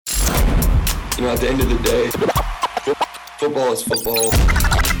At the end of the day, football is football.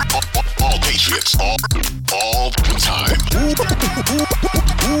 All Patriots, all the time.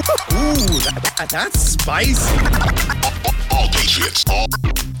 Ooh, that's spicy. All Patriots, all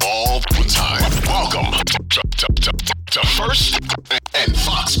the time. Welcome to First and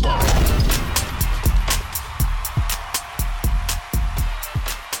Foxborough.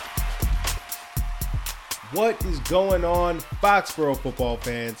 What is going on, Foxborough football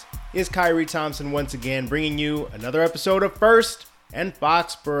fans? It's Kyrie Thompson once again bringing you another episode of First and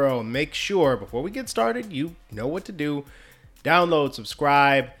Foxborough. Make sure, before we get started, you know what to do. Download,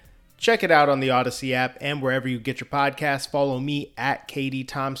 subscribe, check it out on the Odyssey app, and wherever you get your podcasts, follow me at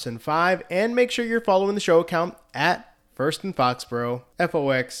KDThompson5, and make sure you're following the show account at First and Foxborough,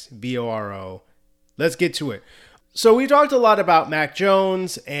 FOXBORO. Let's get to it. So we talked a lot about Mac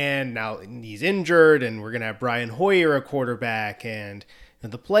Jones, and now he's injured, and we're going to have Brian Hoyer, a quarterback, and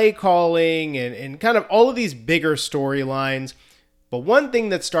the play calling, and kind of all of these bigger storylines. But one thing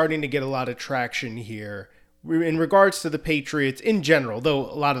that's starting to get a lot of traction here in regards to the Patriots in general, though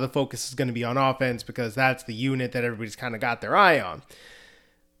a lot of the focus is going to be on offense because that's the unit that everybody's kind of got their eye on.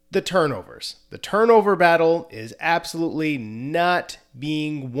 The turnovers. The turnover battle is absolutely not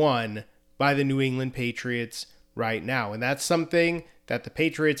being won by the New England Patriots right now. And that's something that the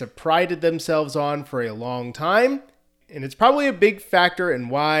Patriots have prided themselves on for a long time. And it's probably a big factor in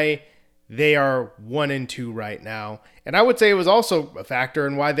why they are 1-2 right now. And I would say it was also a factor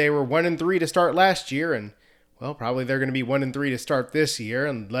in why they were 1-3 to start last year. And well, probably they're going to be 1-3 to start this year,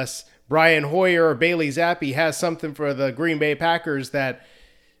 unless Brian Hoyer or Bailey Zappi has something for the Green Bay Packers that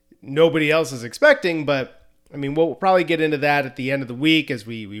nobody else is expecting. But I mean, we'll probably get into that at the end of the week as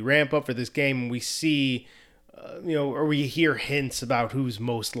we ramp up for this game and we see or we hear hints about who's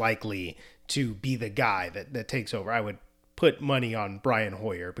most likely to be the guy that takes over. I would put money on Brian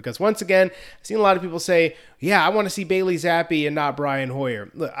Hoyer because once again, I've seen a lot of people say, yeah, I want to see Bailey Zappi and not Brian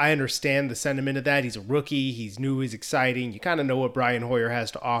Hoyer. Look, I understand the sentiment of that. He's a rookie. He's new. He's exciting. You kind of know what Brian Hoyer has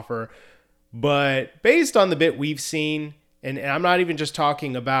to offer. But based on the bit we've seen, and I'm not even just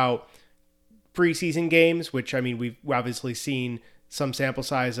talking about preseason games, which I mean, we've obviously seen some sample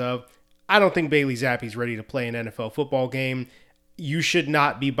size of, I don't think Bailey Zappi's ready to play an NFL football game. You should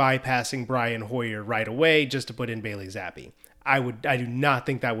not be bypassing Brian Hoyer right away just to put in Bailey Zappi. I do not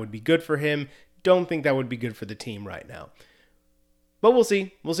think that would be good for him. Don't think that would be good for the team right now. But we'll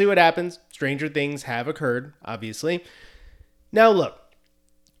see. We'll see what happens. Stranger things have occurred, obviously. Now look,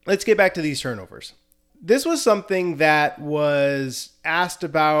 let's get back to these turnovers. This was something that was asked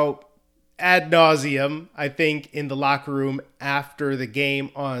about ad nauseum, I think, in the locker room after the game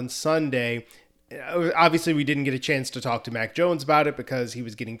on Sunday. Obviously, we didn't get a chance to talk to Mac Jones about it because he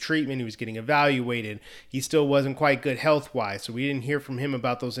was getting treatment, he was getting evaluated. He still wasn't quite good health-wise, so we didn't hear from him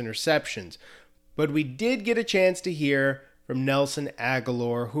about those interceptions. But we did get a chance to hear from Nelson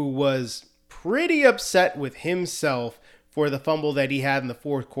Agholor, who was pretty upset with himself for the fumble that he had in the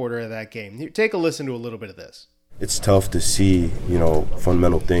fourth quarter of that game. Here, take a listen to a little bit of this. It's tough to see,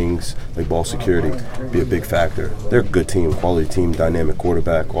 fundamental things like ball security be a big factor. They're a good team, quality team, dynamic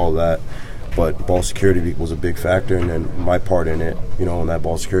quarterback, all that. But ball security was a big factor, and then my part in it, on that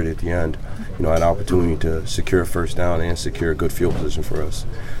ball security at the end, I had an opportunity to secure a first down and secure a good field position for us.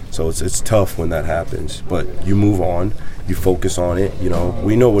 So it's tough when that happens, but you move on, you focus on it.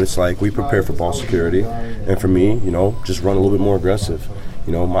 We know what it's like. We prepare for ball security, and for me, just run a little bit more aggressive.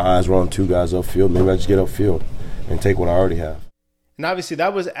 My eyes were on two guys upfield. Maybe I just get upfield and take what I already have. And obviously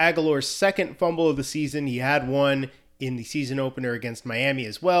that was Agholor's second fumble of the season. He had one in the season opener against Miami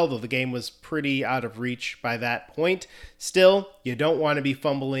as well, though the game was pretty out of reach by that point. Still, you don't want to be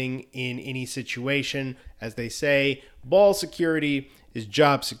fumbling in any situation. As they say, ball security is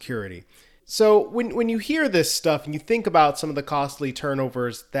job security. So when you hear this stuff and you think about some of the costly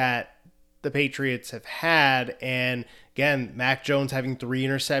turnovers that the Patriots have had, and again, Mac Jones having 3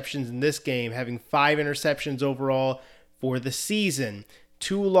 interceptions in this game, having 5 interceptions overall for the season,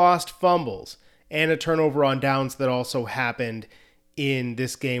 2 lost fumbles, and a turnover on downs that also happened in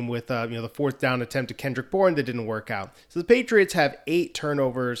this game with the fourth down attempt to Kendrick Bourne that didn't work out. So the Patriots have 8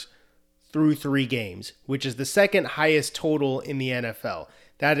 turnovers through 3 games, which is the second highest total in the NFL.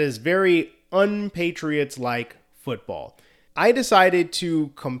 That is very un-Patriots-like football. I decided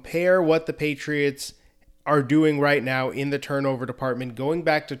to compare what the Patriots are doing right now in the turnover department going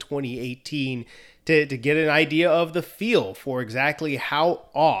back to 2018 to get an idea of the feel for exactly how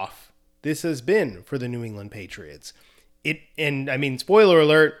off this has been for the New England Patriots. Spoiler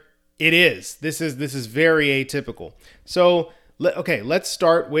alert, it is. This is very atypical. So, let's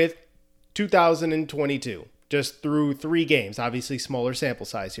start with 2022. just through 3 games. Obviously, smaller sample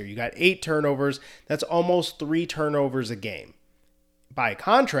size here. You got 8 turnovers. That's almost 3 turnovers a game. By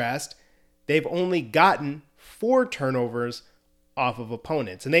contrast, they've only gotten 4 turnovers off of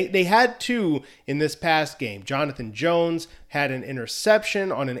opponents. And they had 2 in this past game. Jonathan Jones had an interception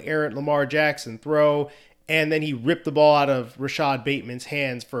on an errant Lamar Jackson throw, and then he ripped the ball out of Rashad Bateman's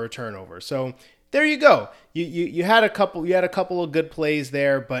hands for a turnover. So there you go. You had a couple of good plays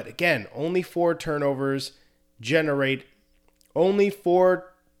there, but again, only 4 turnovers generate only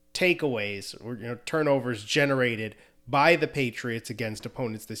 4 takeaways or turnovers generated by the Patriots against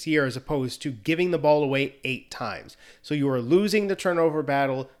opponents this year, as opposed to giving the ball away 8 times. So you are losing the turnover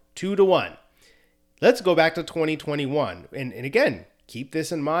battle 2-1. Let's go back to 2021. And again, keep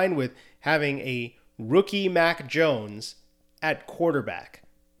this in mind with having a rookie Mac Jones at quarterback.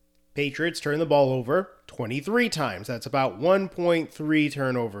 Patriots turn the ball over 23 times. That's about 1.3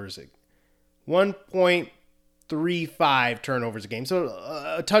 turnovers. 1.35 turnovers a game. So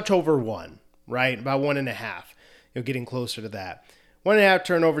a touch over 1, right? About 1.5. Getting closer to that. 1.5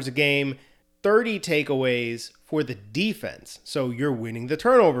 turnovers a game, 30 takeaways for the defense. So you're winning the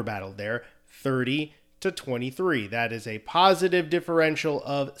turnover battle there, 30-23. That is a positive differential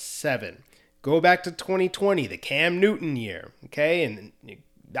of 7. Go back to 2020, the Cam Newton year, okay? And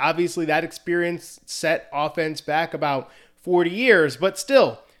obviously that experience set offense back about 40 years, but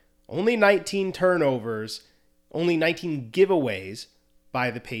still, only 19 turnovers, only 19 giveaways by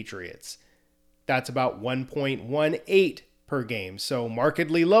the Patriots. That's about 1.18 per game. So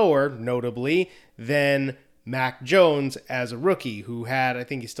markedly lower, notably, than Mac Jones as a rookie, who had, I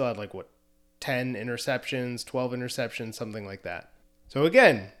think he still had 10 interceptions, 12 interceptions, something like that. So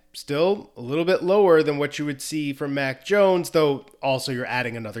again, still a little bit lower than what you would see from Mac Jones, though also you're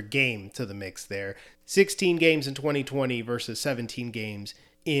adding another game to the mix there. 16 games in 2020 versus 17 games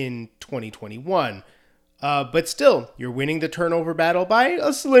in 2021. But still, you're winning the turnover battle by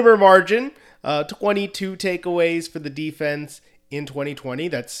a slimmer margin. 22 takeaways for the defense in 2020.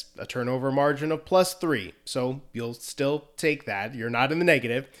 That's a turnover margin of +3. So you'll still take that. You're not in the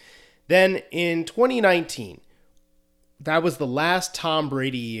negative. Then in 2019, that was the last Tom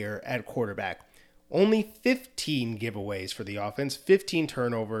Brady year at quarterback. Only 15 giveaways for the offense, 15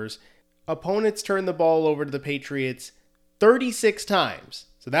 turnovers. Opponents turned the ball over to the Patriots 36 times.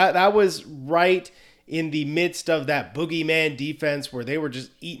 So that was right in the midst of that boogeyman defense where they were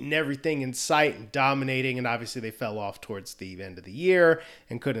just eating everything in sight and dominating. And obviously they fell off towards the end of the year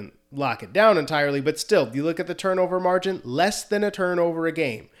and couldn't lock it down entirely. But still, you look at the turnover margin, less than a turnover a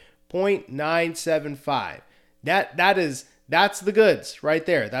game, 0.975. That's the goods right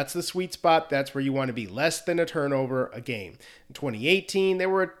there. That's the sweet spot. That's where you want to be. Less than a turnover a game. In 2018, they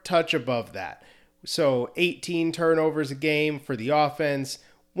were a touch above that. So 18 turnovers a game for the offense,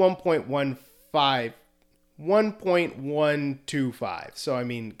 1.125. So,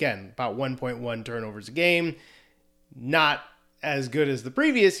 again, about 1.1 turnovers a game. Not as good as the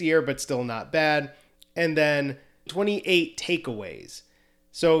previous year, but still not bad. And then 28 takeaways.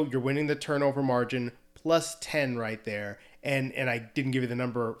 So you're winning the turnover margin +10 right there. And I didn't give you the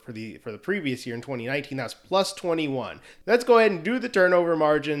number for the previous year in 2019. That's +21. Let's go ahead and do the turnover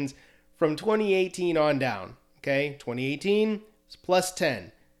margins from 2018 on down. Okay, 2018 is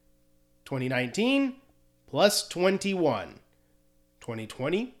 +10. 2019 +21.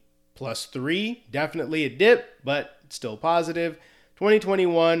 2020 +3. Definitely a dip, but still positive.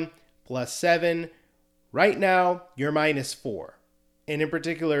 2021 +7. Right now, you're -4. And in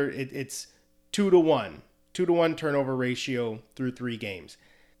particular, it's 2-1. 2-1 turnover ratio through 3 games.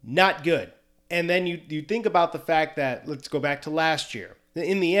 Not good. And then you think about the fact that, let's go back to last year.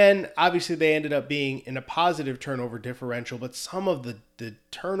 In the end, obviously they ended up being in a positive turnover differential, but some of the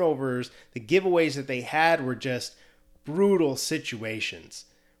turnovers, the giveaways that they had were just brutal situations,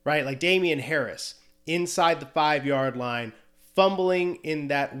 right? Like Damian Harris inside the 5-yard line, fumbling in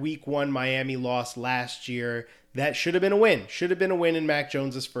that week 1 Miami loss last year. That should have been a win. Should have been a win in Mac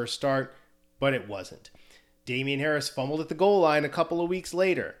Jones' first start, but it wasn't. Damian Harris fumbled at the goal line a couple of weeks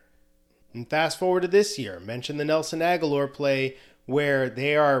later. And fast forward to this year, mention the Nelson Aguilar play where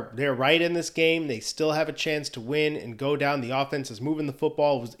they're right in this game. They still have a chance to win and go down. The offense is moving the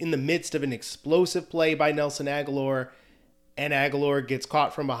football. It was in the midst of an explosive play by Nelson Aguilar, and Aguilar gets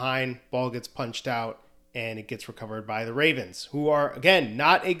caught from behind, ball gets punched out, and it gets recovered by the Ravens, who are, again,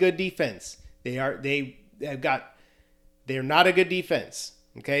 not a good defense. They're not a good defense.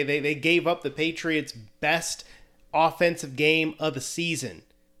 Okay, they gave up the Patriots' best offensive game of the season.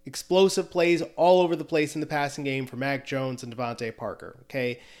 Explosive plays all over the place in the passing game for Mac Jones and Devontae Parker.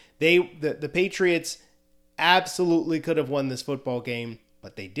 Okay, the Patriots absolutely could have won this football game,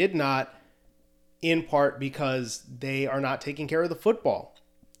 but they did not. in part because they are not taking care of the football.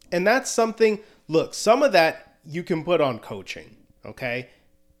 And that's something, look, some of that you can put on coaching, okay?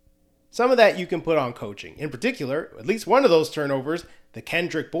 Some of that you can put on coaching. In particular, at least one of those turnovers, the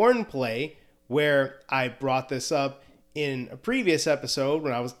Kendrick Bourne play, where I brought this up in a previous episode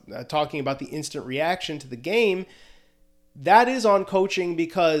when I was talking about the instant reaction to the game, that is on coaching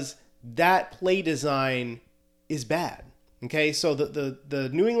because that play design is bad. Okay, so the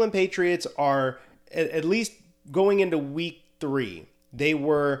New England Patriots are, at least going into week 3, they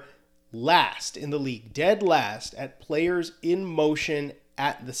were last in the league, dead last at players in motion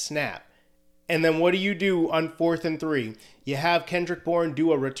at the snap. And then what do you do on 4th and 3? You have Kendrick Bourne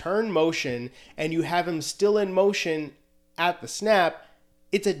do a return motion and you have him still in motion at the snap.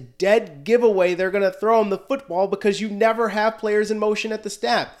 It's a dead giveaway they're going to throw him the football because you never have players in motion at the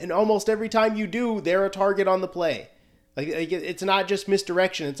snap. And almost every time you do, they're a target on the play. Like it's not just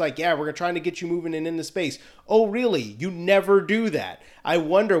misdirection. It's like, yeah, we're trying to get you moving and into space. Oh, really? You never do that. I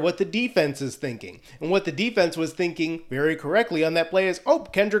wonder what the defense is thinking. And what the defense was thinking very correctly on that play is, oh,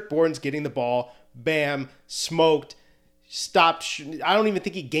 Kendrick Bourne's getting the ball. Bam, smoked, stopped. I don't even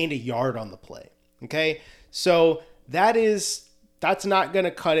think he gained a yard on the play. Okay? So that's not going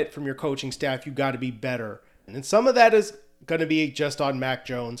to cut it from your coaching staff. You got to be better. And some of that is going to be just on Mac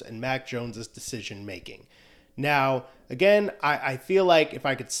Jones and Mac Jones's decision making. Now, again, I feel like if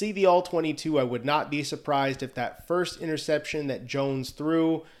I could see the all-22, I would not be surprised if that first interception that Jones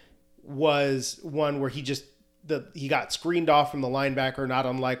threw was one where he got screened off from the linebacker, not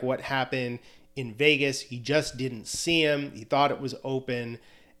unlike what happened in Vegas. He just didn't see him. He thought it was open.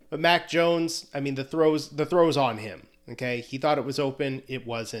 But Mac Jones, I mean, the throw's on him. Okay, he thought it was open. It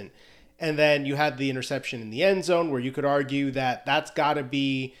wasn't. And then you had the interception in the end zone where you could argue that that's got to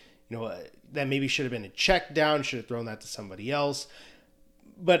be, that maybe should have been a check down, should have thrown that to somebody else.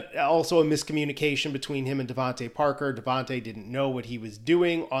 But also a miscommunication between him and Devontae Parker. Devontae didn't know what he was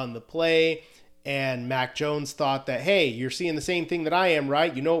doing on the play. And Mac Jones thought that, hey, you're seeing the same thing that I am,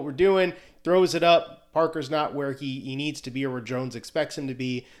 right? You know what we're doing. Throws it up. Parker's not where he needs to be or where Jones expects him to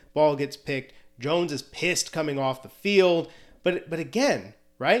be. Ball gets picked. Jones is pissed coming off the field. But again,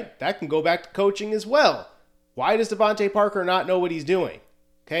 right? That can go back to coaching as well. Why does Devontae Parker not know what he's doing?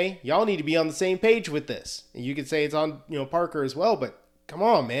 Okay, y'all need to be on the same page with this. And you could say it's on, Parker as well, but come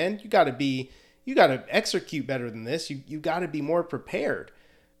on, man. You got to execute better than this. You got to be more prepared.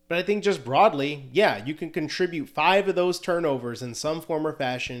 But I think just broadly, yeah, you can contribute 5 of those turnovers in some form or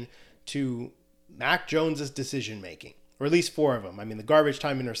fashion to Mac Jones's decision making, or at least 4 of them. I mean, the garbage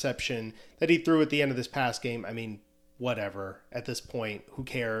time interception that he threw at the end of this past game, I mean, whatever. At this point, who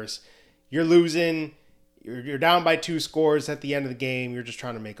cares? You're losing. You're down by 2 scores at the end of the game. You're just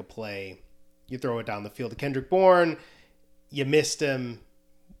trying to make a play. You throw it down the field to Kendrick Bourne. You missed him.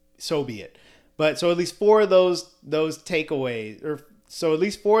 So be it. But so at least 4 of those takeaways, or so at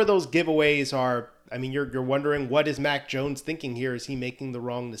least 4 of those giveaways are, I mean, you're wondering, what is Mac Jones thinking here? Is he making the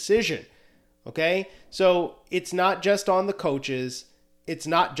wrong decision? Okay? So it's not just on the coaches. It's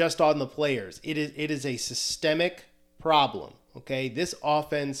not just on the players. It is a systemic problem. Okay, this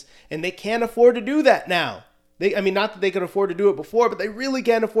offense, and they can't afford to do that now. Not that they could afford to do it before, but they really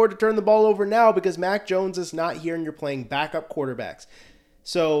can't afford to turn the ball over now because Mac Jones is not here and you're playing backup quarterbacks.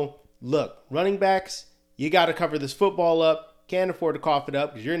 So, look, running backs, you got to cover this football up. Can't afford to cough it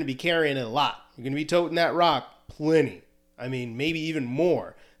up because you're going to be carrying it a lot. You're going to be toting that rock plenty. I mean, maybe even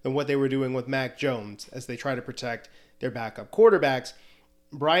more than what they were doing with Mac Jones as they try to protect their backup quarterbacks.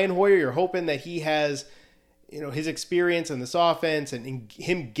 Brian Hoyer, you're hoping that he has his experience in this offense and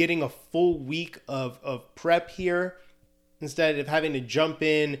him getting a full week of prep here instead of having to jump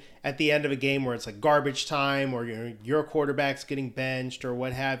in at the end of a game where it's like garbage time or your quarterback's getting benched or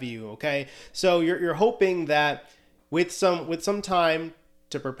what have you. Okay. So you're hoping that with some time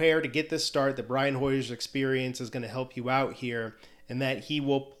to prepare to get this start, that Brian Hoyer's experience is going to help you out here and that he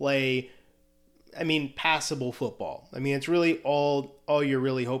will play, passable football. It's really all you're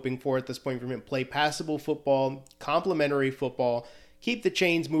really hoping for at this point from him. Play passable football, complementary football, keep the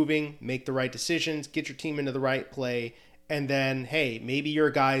chains moving, make the right decisions, get your team into the right play, and then, hey, maybe your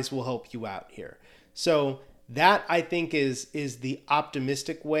guys will help you out here. So that, I think, is the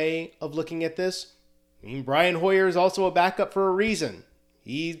optimistic way of looking at this. Brian Hoyer is also a backup for a reason.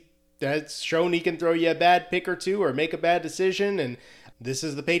 He has shown he can throw you a bad pick or two or make a bad decision, and this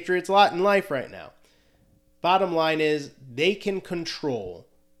is the Patriots' lot in life right now. Bottom line is they can control,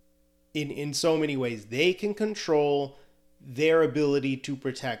 in so many ways, they can control their ability to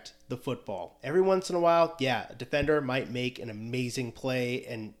protect the football. Every once in a while, yeah, a defender might make an amazing play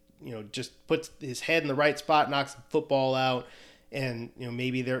and, just puts his head in the right spot, knocks the football out, and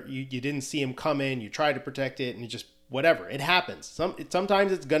maybe you didn't see him come in, you tried to protect it, and you just whatever. It happens.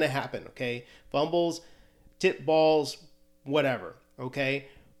 Sometimes it's gonna happen. Okay, fumbles, tip balls, whatever. Okay,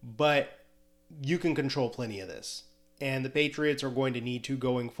 but you can control plenty of this, and the Patriots are going to need to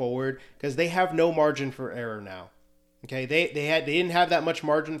going forward because they have no margin for error now. Okay, they didn't have that much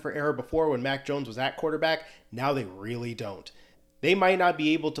margin for error before when Mac Jones was at quarterback. Now they really don't. They might not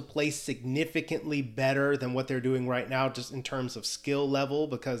be able to play significantly better than what they're doing right now, just in terms of skill level,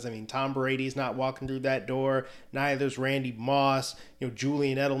 because Tom Brady's not walking through that door. Neither's Randy Moss,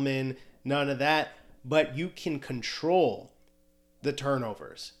 Julian Edelman, none of that. But you can control the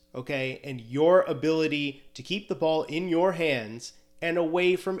turnovers, okay? And your ability to keep the ball in your hands and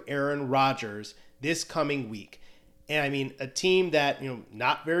away from Aaron Rodgers this coming week. And a team that,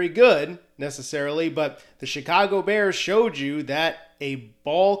 not very good necessarily, but the Chicago Bears showed you that a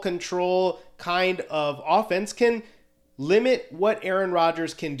ball control kind of offense can limit what Aaron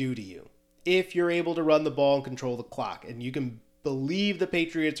Rodgers can do to you if you're able to run the ball and control the clock. And you can believe the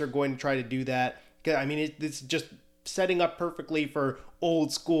Patriots are going to try to do that. It's just setting up perfectly for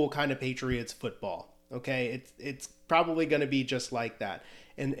old school kind of Patriots football. Okay, it's probably going to be just like that.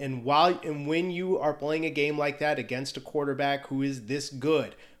 And when you are playing a game like that against a quarterback who is this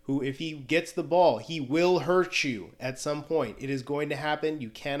good, who if he gets the ball, he will hurt you at some point. It is going to happen. You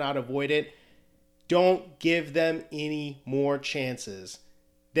cannot avoid it. Don't give them any more chances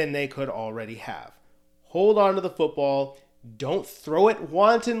than they could already have. Hold on to the football. Don't throw it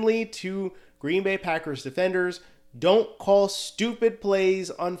wantonly to Green Bay Packers defenders. Don't call stupid plays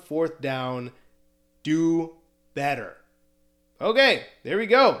on fourth down. Do better. Okay, there we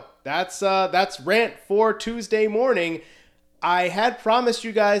go. That's rant for Tuesday morning. I had promised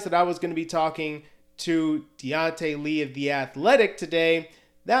you guys that I was going to be talking to Deontay Lee of The Athletic today.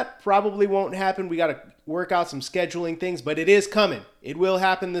 That probably won't happen. We got to work out some scheduling things, but it is coming. It will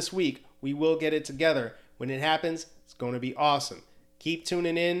happen this week. We will get it together. When it happens, it's going to be awesome. Keep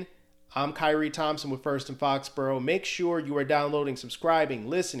tuning in. I'm Kyrie Thompson with First and Foxborough. Make sure you are downloading, subscribing,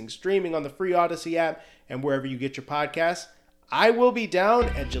 listening, streaming on the free Odyssey app and wherever you get your podcasts. I will be down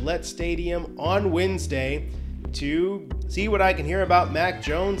at Gillette Stadium on Wednesday to see what I can hear about Mac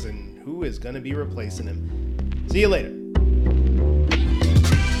Jones and who is going to be replacing him. See you later.